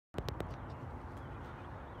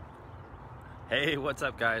Hey, what's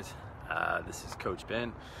up guys? This is Coach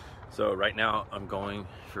Ben. So right now I'm going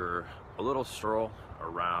for a little stroll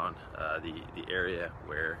around the area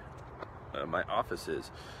where my office is.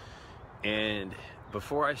 And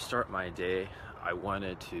before I start my day, I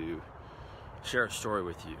wanted to share a story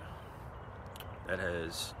with you that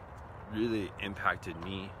has really impacted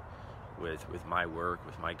me with my work,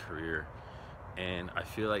 with my career, and I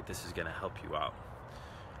feel like this is going to help you out.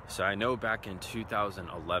 So I know back in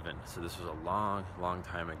 2011, so this was a long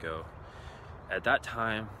time ago, at that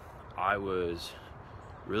time I was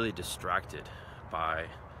really distracted by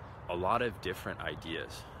a lot of different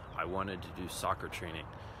ideas. I wanted to do soccer training,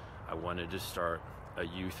 I wanted to start a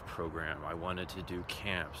youth program, I wanted to do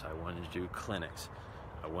camps, I wanted to do clinics,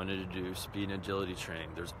 I wanted to do speed and agility training.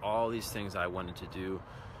 There's all these things I wanted to do.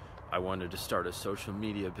 I wanted to start a social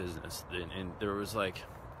media business, and there was like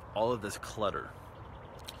all of this clutter.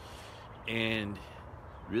 And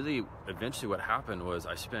really, eventually what happened was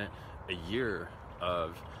I spent a year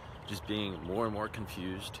of just being more and more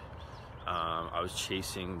confused. I was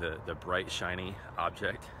chasing the bright, shiny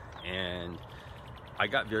object, and I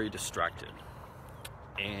got very distracted.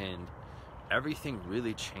 And everything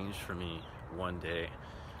really changed for me one day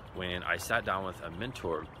when I sat down with a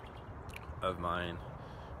mentor of mine,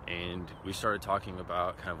 and we started talking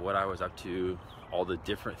about kind of what I was up to, all the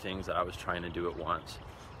different things that I was trying to do at once.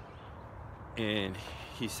 And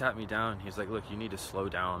he sat me down, he's like, look, you need to slow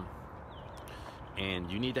down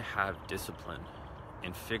and you need to have discipline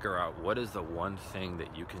and figure out what is the one thing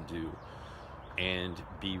that you can do and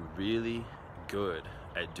be really good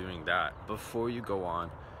at doing that before you go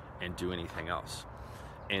on and do anything else.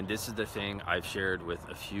 And this is the thing I've shared with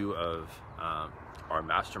a few of our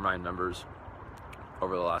Mastermind members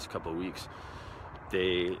over the last couple of weeks.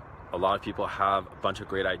 A lot of people have a bunch of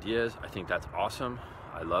great ideas. I think that's awesome.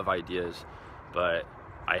 I love ideas, but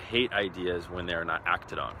I hate ideas when they're not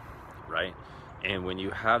acted on, right? And when you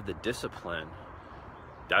have the discipline,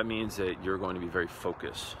 that means that you're going to be very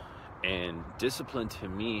focused. And discipline to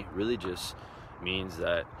me really just means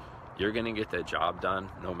that you're gonna get the job done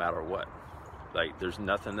no matter what. Like, there's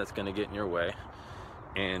nothing that's gonna get in your way.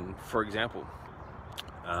 And for example,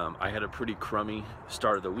 I had a pretty crummy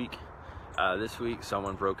start of the week. This week,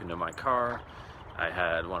 someone broke into my car. I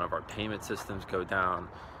had one of our payment systems go down.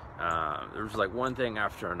 There was like one thing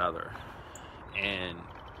after another. And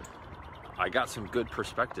I got some good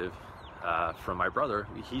perspective from my brother.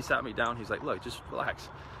 He sat me down, he's like, look, just relax.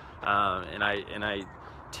 And I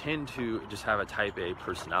tend to just have a type A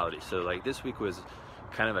personality. So like this week was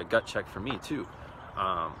kind of a gut check for me too.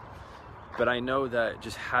 But I know that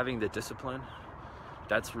just having the discipline,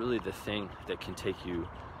 that's really the thing that can take you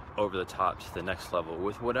over the top to the next level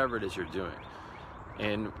with whatever it is you're doing.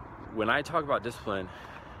 And when I talk about discipline,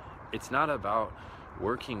 it's not about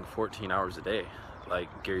working 14 hours a day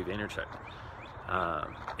like Gary Vaynerchuk.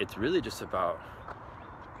 It's really just about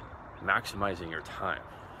maximizing your time,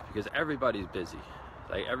 because everybody's busy.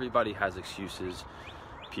 Like, everybody has excuses.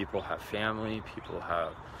 People have family, people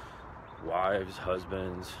have wives,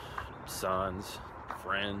 husbands, sons,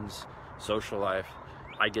 friends, social life.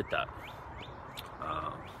 I get that.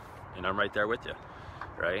 And I'm right there with you,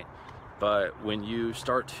 right? But when you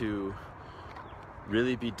start to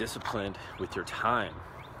really be disciplined with your time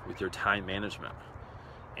management,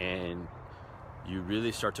 and you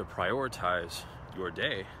really start to prioritize your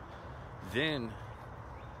day, then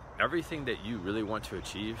everything that you really want to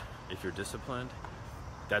achieve, if you're disciplined,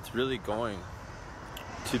 that's really going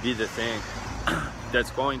to be the thing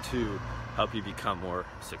that's going to help you become more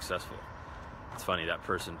successful. It's funny, that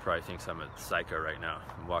person probably thinks I'm a psycho right now.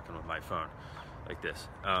 I'm walking with my phone like this.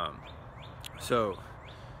 So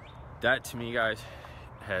that, to me, guys,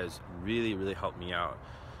 has really helped me out.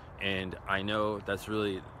 And I know that's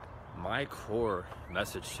really my core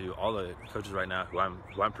message to all the coaches right now who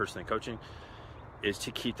I'm personally coaching, is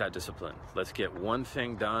to keep that discipline. Let's get one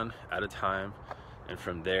thing done at a time, and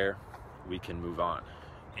from there we can move on.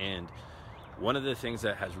 And one of the things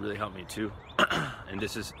that has really helped me too, and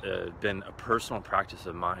this has been a personal practice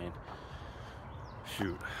of mine,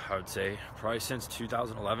 I would say probably since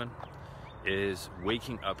 2011, is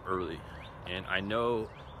waking up early. And I know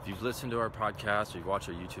if you've listened to our podcast, or you've watched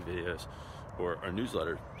our YouTube videos or our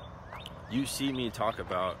newsletter, you see me talk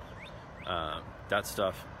about that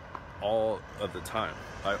stuff all of the time.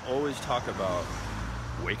 I always talk about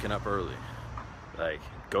waking up early. Like,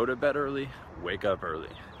 go to bed early, wake up early.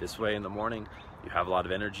 This way in the morning you have a lot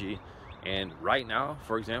of energy. And right now,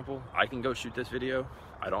 for example, I can go shoot this video.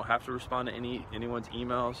 I don't have to respond to anyone's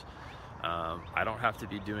emails. I don't have to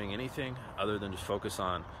be doing anything other than just focus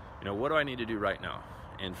on, what do I need to do right now?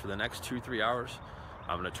 And for the next 2-3 hours,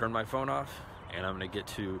 I'm gonna turn my phone off and I'm gonna get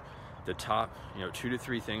to the top, 2 to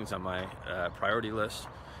 3 things on my priority list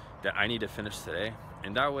that I need to finish today.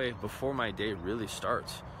 And that way, before my day really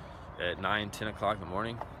starts at 9, 10 o'clock in the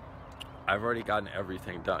morning, I've already gotten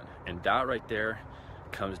everything done. And that right there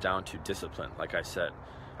comes down to discipline, like I said.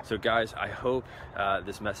 So guys, I hope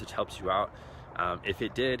this message helps you out. If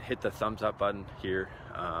it did, hit the thumbs up button here.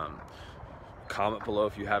 Comment below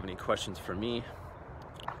if you have any questions for me.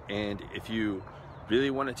 And if you really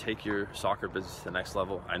want to take your soccer business to the next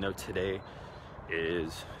level, I know today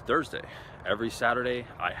is Thursday. Every Saturday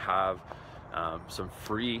I have some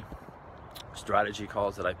free strategy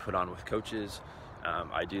calls that I put on with coaches.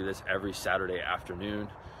 I do this every Saturday afternoon.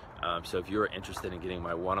 So if you're interested in getting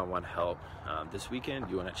my one-on-one help this weekend,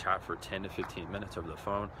 you want to chat for 10 to 15 minutes over the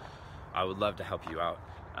phone, I would love to help you out.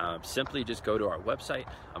 Simply just go to our website.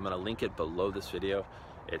 I'm going to link it below this video.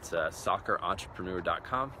 It's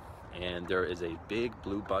soccerentrepreneur.com, and there is a big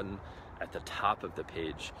blue button at the top of the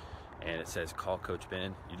page, and it says call Coach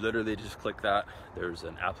Ben. You literally just click that. There's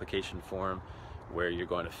an application form where you're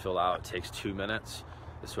going to fill out. It takes 2 minutes.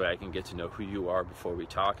 This way I can get to know who you are before we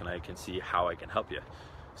talk, and I can see how I can help you.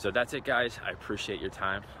 So that's it, guys. I appreciate your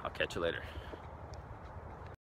time. I'll catch you later.